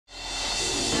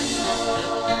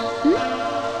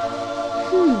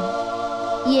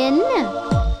என்ன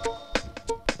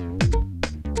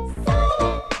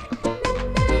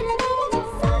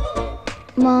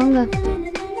வாங்க.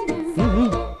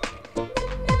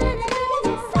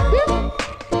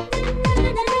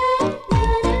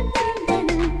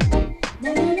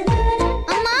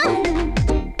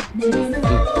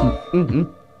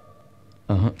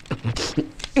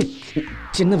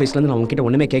 சின்ன வயசுல இருந்து நான் உன்கிட்ட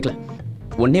ஒண்ணுமே கேட்கல.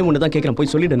 ஒண்ணுதான் கேட்கிறேன்,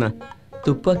 போய் சொல்லிடுண்ணா.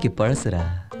 துப்பாக்கி பழசுரா,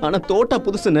 ஆனா தோட்டா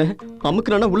புதுசுன்னு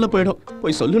அமுக்குனா உள்ள போயிடும்.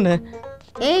 போய் சொல்லுண்ணே.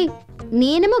 ஏய், நீ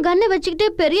என்னமோ கண்ணை வச்சுக்கிட்டு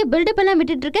பெரிய பில்டப் எல்லாம்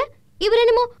விட்டுட்டு இருக்க. இவர்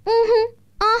என்னமோ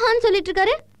ஆஹான்னு சொல்லிட்டு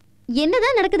இருக்காரு.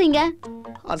 என்னதான் நடக்குதுங்க?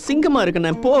 அசிங்கமா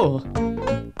இருக்குண்ணே, போ.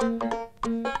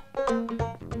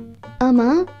 ஆமா,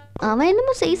 அவன்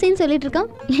என்னமோ செய்ன்னு சொல்லிட்டு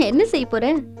இருக்கான். என்ன செய்ய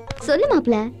போற? சொல்லு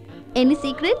மாப்ள. என்ன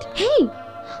சீக்ரெட்? ஹேய்,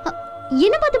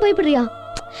 என்ன பார்த்து பயப்படுறியா?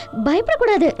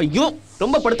 பயப்படக்கூடாது. ஐயோ,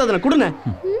 ரொம்ப படுத்தாத, குடுண்ணே.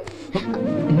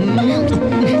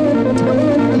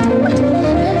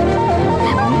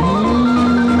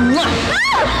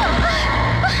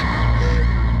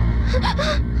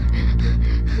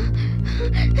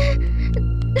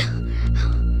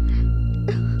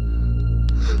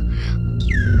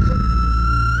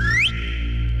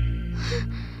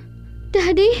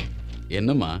 டாடி,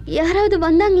 என்னம்மா? யாராவது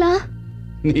வந்தாங்களா?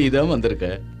 நீதான் வந்திருக்க.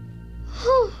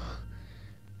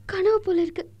 கனவு போல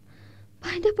இருக்கு.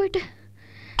 பயந்து போயிட்டேன்.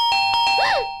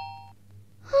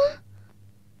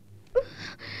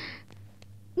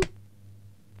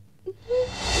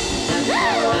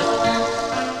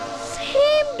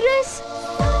 Same Dress.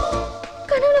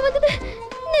 கனவுல வந்தது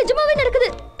நிஜமாவே நடக்குது.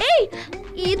 ஏய்,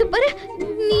 இது பாரு,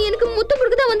 நீ எனக்கு முத்தம்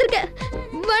கொடுக்க தான் வந்திருக்க.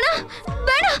 வேணா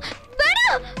வேணா வேணா.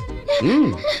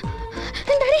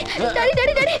 Daddy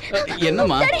daddy daddy.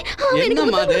 என்னம்மா?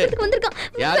 என்னம்மா அது? வந்திருக்கான்.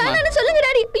 வேணான்னு சொல்லுங்க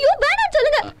டாடி. ஐயோ, வேணான்னு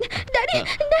சொல்லுங்க டாடி.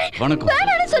 வணக்கம்.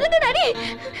 வேணான்னு சொல்லுங்க டாடி.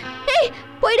 ஏய்,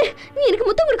 போய்டு. நீ எனக்கு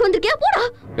முத்தம் கொடுக்க வந்திருக்கியா? போடா.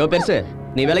 யோ பெருசு,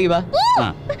 நீ விலகி வா.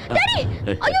 டாடி,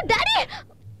 ஐயோ டாடி,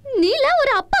 நீலாம்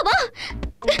ஒரு அப்பாவா?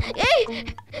 ஏய்,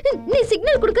 நீ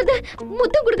சிக்னல் கொடுக்கிறது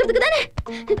முத்தம் கொடுக்கிறதுக்கு தானே?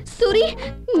 சூரி,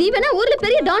 நீ வேணா ஊர்ல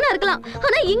பெரிய டானா இருக்கலாம்,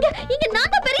 ஆனா இங்க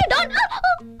நான் தான் பெரிய டான்.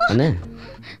 அண்ணே,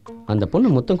 அந்த பொண்ணு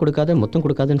முத்தம்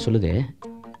கொடுக்காதன்னு சொல்லுதே.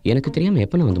 எனக்கு தெரியாம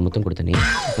எப்ப நான் வந்து முத்தம் கொடுத்த நீ?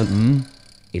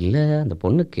 இல்ல, அந்த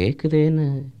பொண்ணு கேக்குதேன்னு.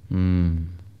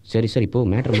 சரி சரி, போ,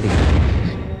 மேட்டர் முடியும்.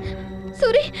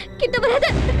 சூரி, கிட்ட வராத,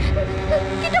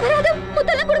 கிட்ட வராத.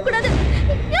 முத்தம் கொடுக்க கூடாது.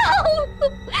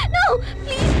 No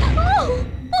please.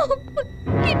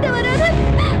 கிட்ட வராத.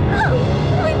 நோ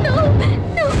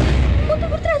நோ,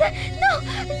 முத்தம் கொடுத்துறாத. No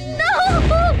no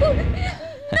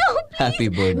no. Happy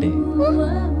birthday.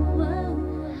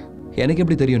 எனக்கு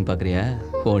எப்படி தெரியும்னு பாக்குறியா?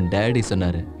 உன் டாடி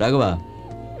சொன்னாரு. Raghava,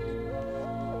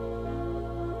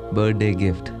 birthday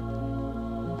gift.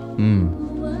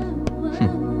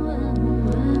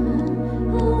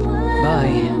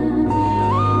 பாய்.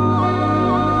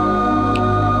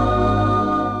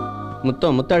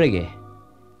 முத்தழகே,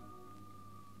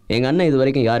 எங்க அண்ணன் இது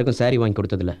வரைக்கும் யாருக்கும் சாரி வாங்கி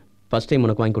கொடுத்ததில்ல. ஃபர்ஸ்ட் டைம்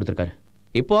உனக்கு வாங்கி கொடுத்துருக்காரு.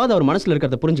 இப்போது அவர் மனசுல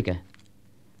இருக்கிறத புரிஞ்சுக்க.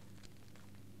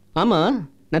 ஆமா,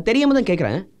 நான் தெரியாம தான்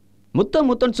கேட்கிறேன்.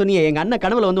 முத்தம்னு சொன்னியே, எங்க அண்ணன்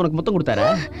கனவுல வந்து உனக்கு முத்தம் கொடுத்தாரா?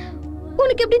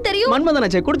 உனக்கு எப்படி தெரியும்?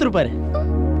 மன்மதனாச்சே, கொடுத்துருப்பாரு.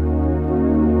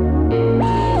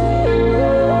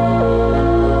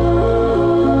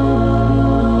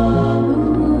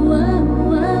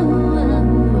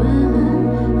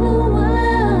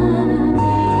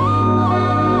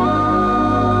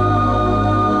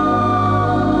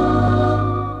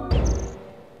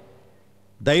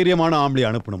 தைரியமான ஆம்பளை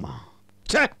அனுப்பணுமா?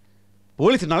 ச்சே,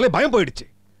 போலீஸ்னாலே பயம் போயிடுச்சு.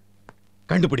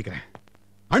 கண்டுபிடிக்கிறேன்,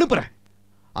 அனுப்புறேன்.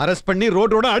 அரெஸ்ட் பண்ணி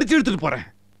ரோடோட அடிச்சு எடுத்துட்டு போறேன்.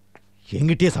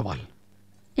 எங்கிட்டே சவால்.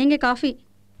 எங்க காஃபி?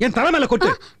 என் தலை மேல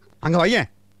கொட்டு. அங்க வையேன்.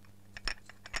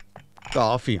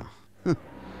 காஃபியா?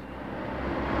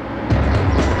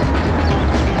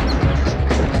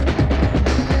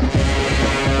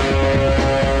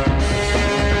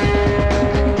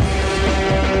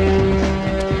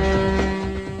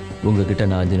 உங்ககிட்ட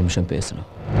நான் 5 நிமிஷம் பேசணும்.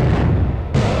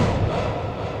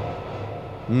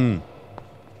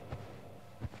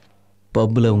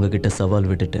 பப்ல உங்ககிட்ட சவால்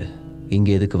விட்டுட்டு இங்க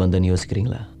எதுக்கு வந்தேன்னு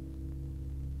யோசிக்கிறீங்களா?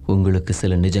 உங்களுக்கு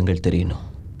சில நிஜங்கள் தெரியணும்.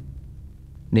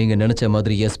 நீங்க நினைச்ச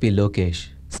மாதிரி எஸ்பி லோகேஷ்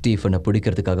ஸ்டீஃபனை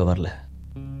பிடிக்கிறதுக்காக வரல,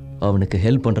 அவனுக்கு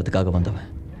ஹெல்ப் பண்றதுக்காக வந்தவன்.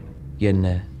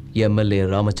 என்ன எம்எல்ஏ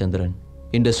ராமச்சந்திரன்,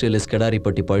 இண்டஸ்ட்ரியலிஸ்ட்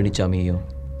கடாரிப்பட்டி பழனிசாமியையும்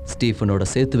ஸ்டீஃபனோட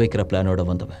சேர்த்து வைக்கிற பிளானோட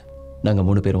வந்தவன். நாங்கள்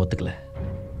 3 பேரும் ஒத்துக்கல.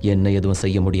 என்ன எதுவும்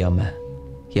செய்ய முடியாம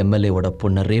எம்எல்ஏவோட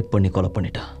பொண்ணை ரேப் பண்ணி கொலை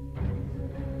பண்ணிட்டான்.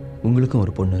 உங்களுக்கும்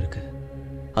ஒரு பொண்ணு இருக்கு.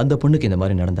 அந்த பொண்ணுக்கு இந்த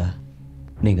மாதிரி நடந்தா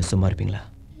நீங்க சும்மா இருப்பீங்களா?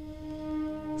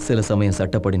 சில சமயம்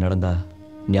சட்டப்படி நடந்தா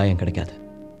நியாயம் கிடைக்காது.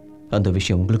 அந்த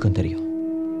விஷயம் உங்களுக்கும் தெரியும்.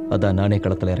 அதான் நானே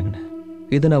களத்தில் இறங்கினேன்.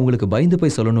 இதை நான் உங்களுக்கு பயந்து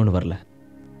போய் சொல்லணும்னு வரல.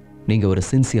 நீங்க ஒரு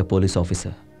சின்சியர் போலீஸ்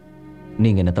ஆஃபீஸர்.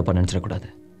 நீங்க என்ன தப்பா நினைச்சிடக்கூடாது.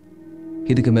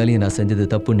 இதுக்கு மேலேயும் நான் செஞ்சது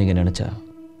தப்புன்னு நீங்க நினைச்சா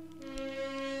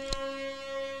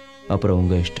அப்புறம்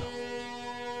உங்க இஷ்டம்.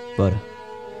 வர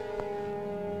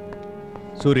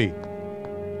சூரி,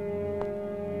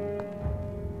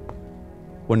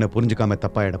 உன்னை புரிஞ்சுக்காம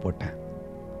தப்பா இட போட்டேன்.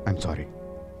 I'm sorry.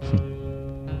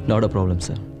 Not a problem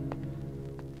sir.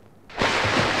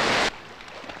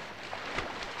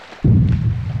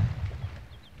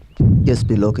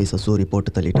 SP லோகேஷ Suri போட்டு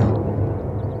தள்ளிட்டான்.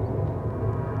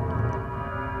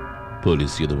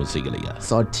 போலீஸ் எதுவும் செய்யலையா?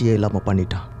 சாட்சியே இல்லாம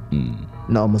பண்ணிட்டான்.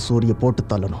 நாம சூரிய போட்டு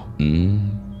தள்ளணும்.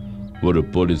 ஒரு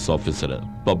போலீஸ் ஆபீசரை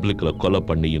பப்ளிக்ல கொலை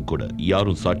பண்ணியும் கூட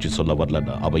யாரும் சாட்சி சொல்ல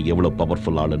வரலன்னா அவன் எவ்வளவு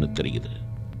பவர்ஃபுல் ஆளுன்னு தெரியுது.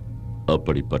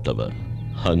 அப்படிப்பட்டவன்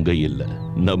அங்க இல்ல,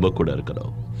 நம்ம கூட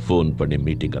இருக்கணும். ஃபோன் பண்ணி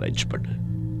மீட்டிங் அரேஞ்ச் பண்ணு,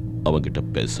 அவங்கிட்ட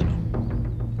பேசணும்.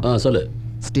 சொல்லு.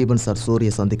 ஸ்டீபன் சார்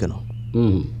சூரிய சந்திக்கணும்.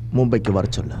 மும்பைக்கு வர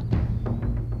சொல்ல.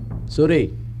 சூரி,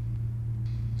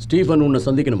 ஸ்டீஃபன் உன்னை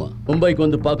சந்திக்கணுமா? மும்பைக்கு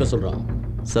வந்து பார்க்க சொல்றான்.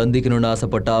 சந்திக்கணும்னு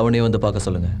ஆசைப்பட்ட அவனே வந்து பார்க்க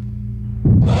சொல்லுங்க.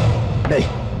 டேய்,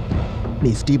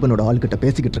 நீ ஸ்டீபனோட ஆள்கிட்ட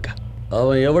பேசிக்கிட்டு இருக்க.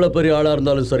 அவன் எவ்வளவு பெரிய ஆளா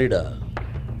இருந்தாலும் சரிடா.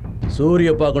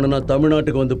 சூரிய பார்க்கணும்னா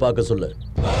தமிழ்நாட்டுக்கு வந்து பார்க்க சொல்லு.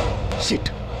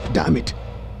 Shit, Tom it.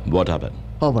 What happen?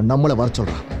 அவன் நம்மள வர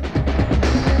சொல்றான்.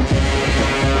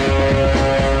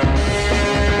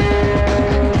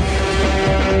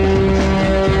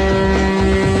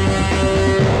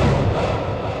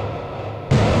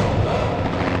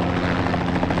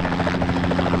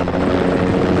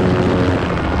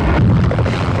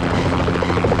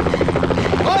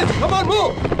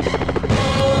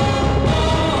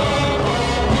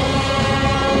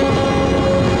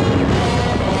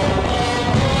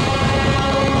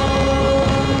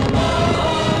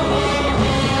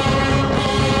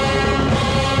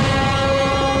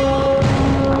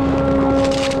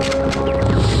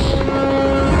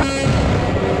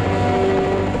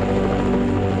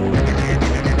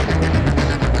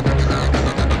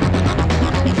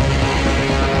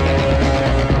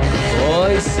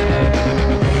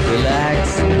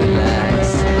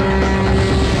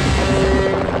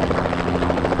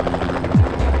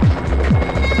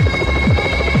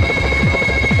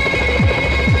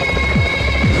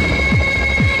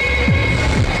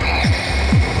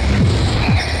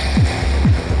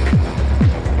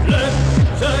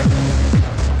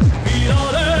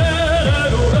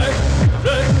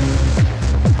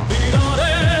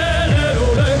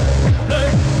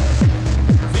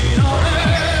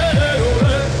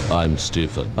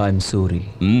 I'm Suri.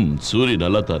 சூரி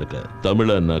நல்லா தான் இருக்க.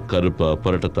 தமிழன் கருப்பா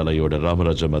பரட்ட தலையோட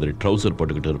ராமராஜா மாதிரி ட்ரௌசர்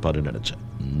போட்டுக்கிட்டு இருப்பாருன்னு நினைச்சேன்.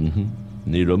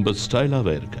 நீ ரொம்ப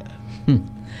ஸ்டைலாவே இருக்க.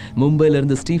 மும்பைல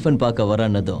இருந்து ஸ்டீஃபன் பார்க்க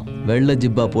வரானதும் வெள்ளை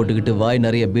ஜிப்பா போட்டுக்கிட்டு வாய்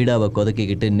நிறைய பீடாவை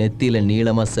கொதக்கிக்கிட்டு நெத்தியில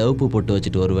நீளமா சிவப்பு போட்டு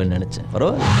வச்சுட்டு வருவேன்னு நினைச்சேன்.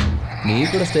 பரவாயில்ல, நீ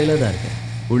கூட ஸ்டைலா தான் இருக்க.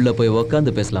 உள்ள போய்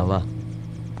உக்காந்து பேசலாம் வா.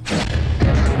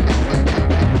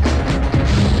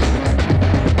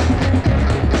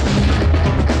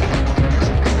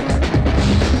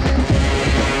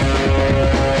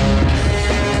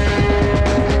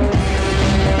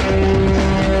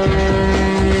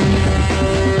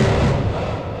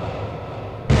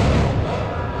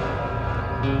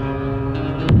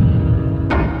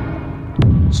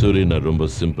 சூரி, நான் ரொம்ப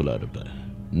சிம்பிளா இருப்பேன்.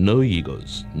 No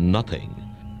egos, nothing.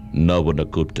 நான் உன்னை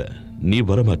கூப்பிட்டேன், நீ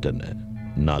வரமாட்டேன்னு.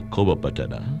 நான்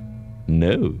கோபப்பட்டேனா?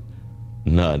 நோ,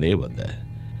 நானே வந்தேன்.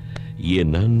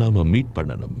 ஏன்னா நாம மீட்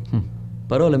பண்ணணும்.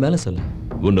 பரவாயில்ல, மேல சொல்லு.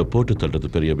 உன்னை போட்டு தள்ளுறது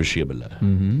பெரிய விஷயம் இல்ல.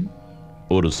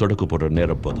 ஒரு சொடக்கு போடுற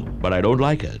நேரம் போதும். But I don't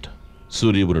like it.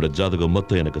 சூரிய, உன்னோட ஜாதகம்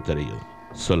மொத்தம் எனக்கு தெரியும்.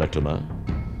 சொல்லட்டுமா?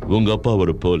 உங்க அப்பா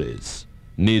ஒரு போலீஸ்.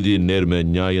 நீதி, நேர்மை,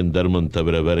 நியாயம், தர்மம்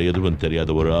தவிர வேற எதுவும்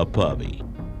தெரியாத ஒரு அப்பாவி.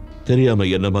 தெரியாம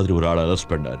என்ன மாதிரி ஒரு ஆளை அரெஸ்ட்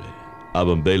பண்ணாரு.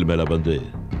 அவன் பெயில் மேல வந்து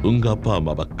உங்க அப்பா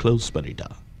அம்மாவை க்ளோஸ்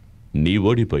பண்ணிட்டான். நீ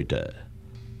ஓடி போயிட்ட.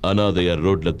 அனாதைய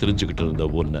ரோட்ல தெரிஞ்சுக்கிட்டு இருந்த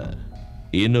உன்னை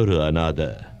இன்னொரு அனாதை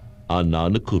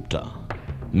அண்ணான்னு கூப்பிட்டான்.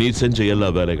 நீ செஞ்ச எல்லா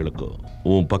வேலைகளுக்கும்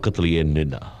உன் பக்கத்திலேயே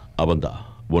நின்னா. அவன்தான்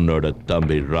உன்னோட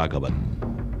தம்பி ராகவன்.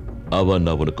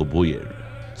 அவன் அவனுக்கு உயிர்.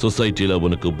 சொசைட்டில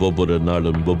உனக்கு ஒவ்வொரு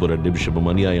நாளும் ஒவ்வொரு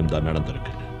நிமிஷமும் அநியாயம் தான்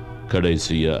நடந்திருக்கு.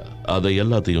 கடைசியா அதை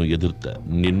எல்லாத்தையும் எதிர்த்த,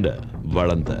 நின்ன,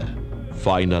 வளர்ந்த,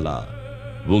 ஃபைனலா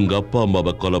உங்க அப்பா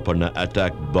அம்மாவை கொலை பண்ண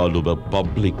அட்டாக் பாலுவை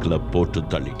பப்ளிக்ல போட்டு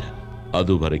தள்ளிட்ட.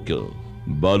 அது வரைக்கும்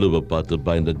பாலுவை பார்த்து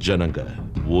பயந்த ஜனங்க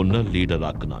உன்னை லீடர்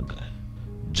ஆக்குனாங்க.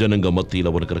 ஜனங்க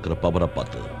மத்தியில உனக்கு இருக்கிற பவரை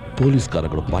பார்த்து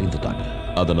போலீஸ்காரங்களும் பாய்ந்துட்டாங்க.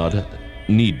 அதனால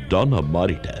நீ டானா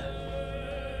மாறிட்ட.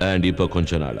 அண்ட் இப்ப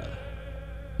கொஞ்ச நாள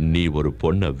நீ ஒரு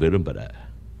பொண்ணை விரும்புற.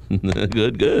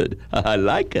 Good good, I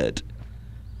like it.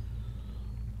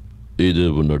 இது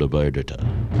உன்னோட பயோடேட்டா.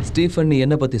 ஸ்டீஃபன், நீ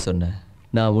என்ன பத்தி சொன்ன?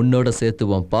 நான் உன்னோட சேர்த்து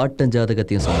உன் பாட்டன்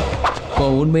ஜாதகத்தையும் சொன்னேன்.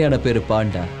 உன் உண்மையான பேரு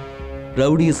பாண்டா.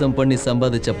 ரவுடிசம் பண்ணி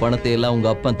சம்பாதிச்ச பணத்தை எல்லாம் உங்க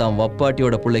அப்பன் தான்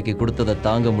வப்பாட்டியோட பிள்ளைக்கு கொடுத்ததை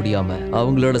தாங்க முடியாம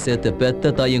அவங்களோட சேர்த்து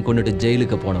பெத்த தாயும் கொண்டுட்டு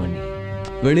ஜெயிலுக்கு போனவன் நீ.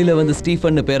 வெளியில வந்து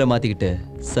ஸ்டீஃபன் பேரை மாத்திக்கிட்டு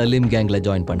சலீம் கேங்ல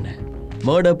ஜாயின் பண்ண.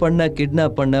 மர்டர் பண்ண,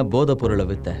 கிட்னாப் பண்ண, போதை பொருளை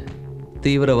வித்த.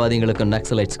 தீவிரவாதிகளுக்கும்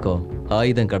நக்சலைட்ஸ்க்கும்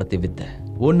ஆயுதம் கடத்தி வித்த.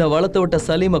 உன்னை வளர்த்து விட்ட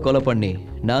சலீமை கொலை பண்ணி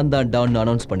நான் தான் டவுன்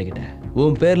அனௌன்ஸ் பண்ணிக்கிட்டேன்.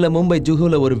 உன் பேர்ல மும்பை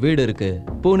ஜுஹூல ஒரு வீடு இருக்கு,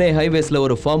 பூனே ஹைவேஸ்ல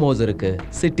ஒரு ஃபார்ம் ஹவுஸ் இருக்கு,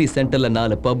 சிட்டி சென்டர்ல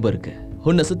 4 பப் இருக்கு.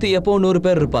 உன்னை சுத்தி எப்போ 100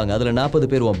 பேர் இருப்பாங்க, அதுல 40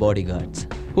 பேர் உன் பாடி கார்ட்ஸ்.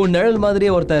 உன் நிழல்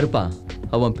மாதிரியே ஒருத்தன் இருப்பான்,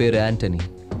 அவன் பேரு ஆண்டனி.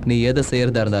 நீ எதை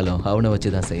செய்யறதா இருந்தாலும் அவனை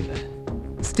வச்சுதான் செய்வ.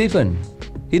 ஸ்டீஃபன்,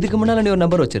 இதுக்கு முன்னால நீ ஒரு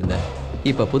நம்பர் வச்சிருந்த,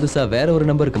 இப்ப புதுசா வேற ஒரு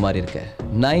நம்பருக்கு மாறி இருக்க.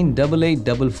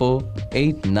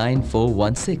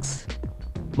 9884489416.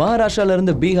 மகாராஷ்டிரால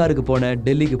இருந்து பீகாருக்கு போன,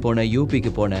 டெல்லிக்கு போன,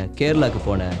 யூபிக்கு போன, கேரளாக்கு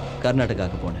போன,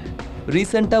 கர்நாடகாக்கு போன.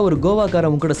 ரீசெண்டா ஒரு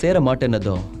கோவாக்காரன் உன் கூட சேர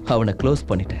மாட்டேன்னதும் அவனை க்ளோஸ்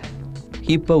பண்ணிட்டேன்.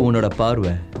 இப்போ உன்னோட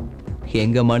பார்வை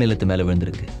எங்க மாநிலத்து மேல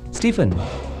விழுந்திருக்கு. ஸ்டீஃபன்,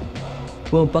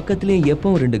 உன் பக்கத்துலயே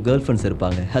எப்பவும் 2 கேர்ள் ஃப்ரெண்ட்ஸ்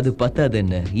இருப்பாங்க, அது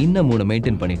பத்தாதுன்னு இன்னும் 3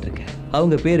 மெயின்டைன் பண்ணிட்டு இருக்கேன்.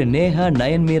 அவங்க பேரு நேஹா,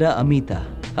 நயன்மீரா, அமிதா.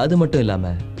 அது மட்டும் இல்லாம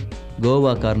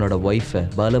கோவாக்காரனோட ஒய்ஃபை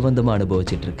பலவந்தமா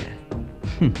அனுபவிச்சிட்டு இருக்கேன்.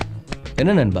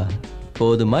 என்ன நண்பா,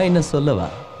 போதுமா என்ன சொல்லவா?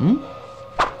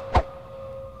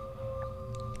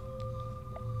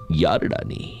 யாருடா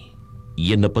நீ?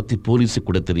 என்னை பத்தி போலீஸு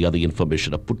கூட தெரியாத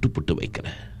இன்ஃபர்மேஷனை புட்டு வைக்கிற.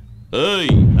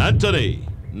 ஏய் ஆண்டனி,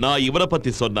 நான் இவரை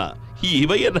பத்தி சொன்னா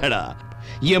இவ என்னடா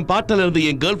என் பாட்டில இருந்து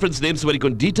என் கேர்ள் ஃப்ரெண்ட்ஸ் நேம்ஸ்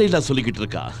வரைக்கும் டீடைலா சொல்லிக்கிட்டு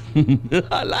இருக்கா.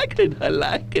 I like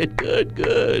it.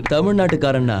 Good.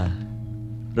 தமிழ்நாட்டுக்காரன்னா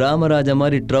Ramaraja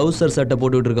மாதிரி ட்ரௌசர் சட்டை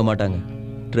போட்டுட்டு இருக்க மாட்டாங்க.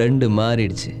 ட்ரெண்ட்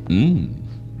மாறிடுச்சு.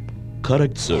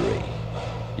 கரெக்ட் சரி,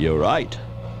 you're right.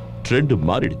 ட்ரெண்ட்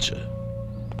மாறிடுச்சு.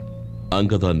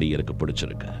 அங்கதான் நீ எனக்கு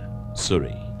பிடிச்சிருக்க.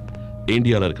 சரி,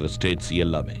 இந்தியாவில் இருக்கிற ஸ்டேட்ஸ்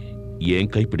எல்லாமே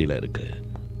என் கைப்பிடியில இருக்கு,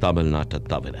 தமிழ்நாட்டை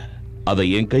தவிர. அதை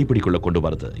என் கைப்பிடிக்குள்ள கொண்டு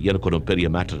வரது எனக்கு ஒரு பெரிய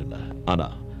மேட்டர் இல்லை. ஆனா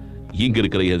இங்க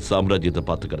இருக்கிற என் சாம்ராஜ்யத்தை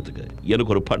பார்த்துக்கிறதுக்கு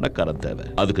எனக்கு ஒரு பணக்காரன் தேவை.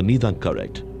 அதுக்கு நீ தான்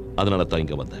கரெக்ட். அதனால தான்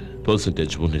இங்க வந்த.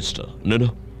 பெர்சன்டேஜ் உன் இஷ்டம்.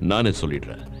 நானே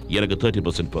சொல்லிடுறேன், எனக்கு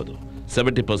 30% போதும்,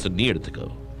 70% நீ எடுத்துக்கோ.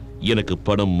 எனக்கு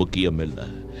பணம் முக்கியம் இல்லை,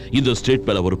 இந்த ஸ்டேட்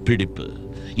மேல ஒரு பிடிப்பு.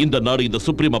 இந்த நாடு இந்த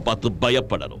சுப்ரீமை பார்த்து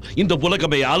பயப்படணும், இந்த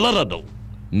உலகமே அலறணும்.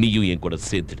 நீயும் என் கூட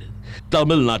சேர்த்துடு,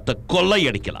 தமிழ்நாட்டை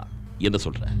கொள்ளையடிக்கலாம். என்ன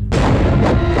சொல்ற?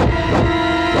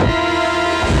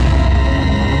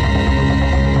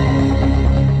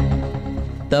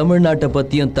 தமிழ்நாட்டை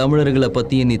பத்தியும் தமிழர்களை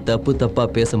பத்தியும் நீ தப்பா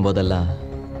பேசும்போதெல்லாம்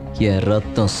என்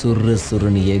ரத்தம்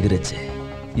சுருன்னு எகிருச்சு.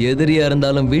 எதிரியா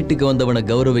இருந்தாலும் வீட்டுக்கு வந்தவனை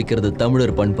கௌரவிக்கிறது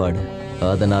தமிழர் பண்பாடு.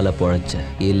 அதனால பொழைச்ச,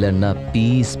 இல்லைன்னா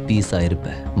பீஸா இருப்ப.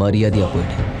 மரியாதையா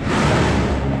போயிடு.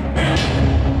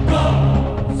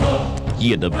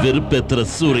 என்ன வெறுப்பேத்துற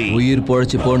சூரி, உயிர்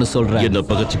பொழைச்சு போன்னு சொல்றேன். என்ன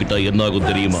பகச்சுக்கிட்டா என்ன ஆகும்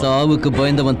தெரியுமா? சாவுக்கு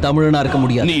பயந்தவன் தமிழனா இருக்க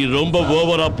முடியாது. நீ ரொம்ப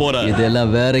ஓவரா போற. இதெல்லாம்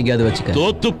வேற எங்கேயாவது வச்சுக்க.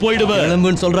 தோத்து போயிடுவ.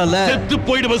 கிளம்புன்னு சொல்றல, செத்து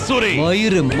போயிடுவ சூரி.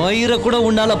 மயிர கூட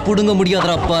உன்னால புடுங்க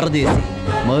முடியாதா பாரதேசி.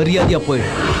 மரியாதையா போயிடு.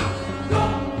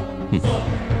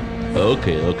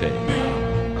 ஓகே.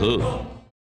 Cool.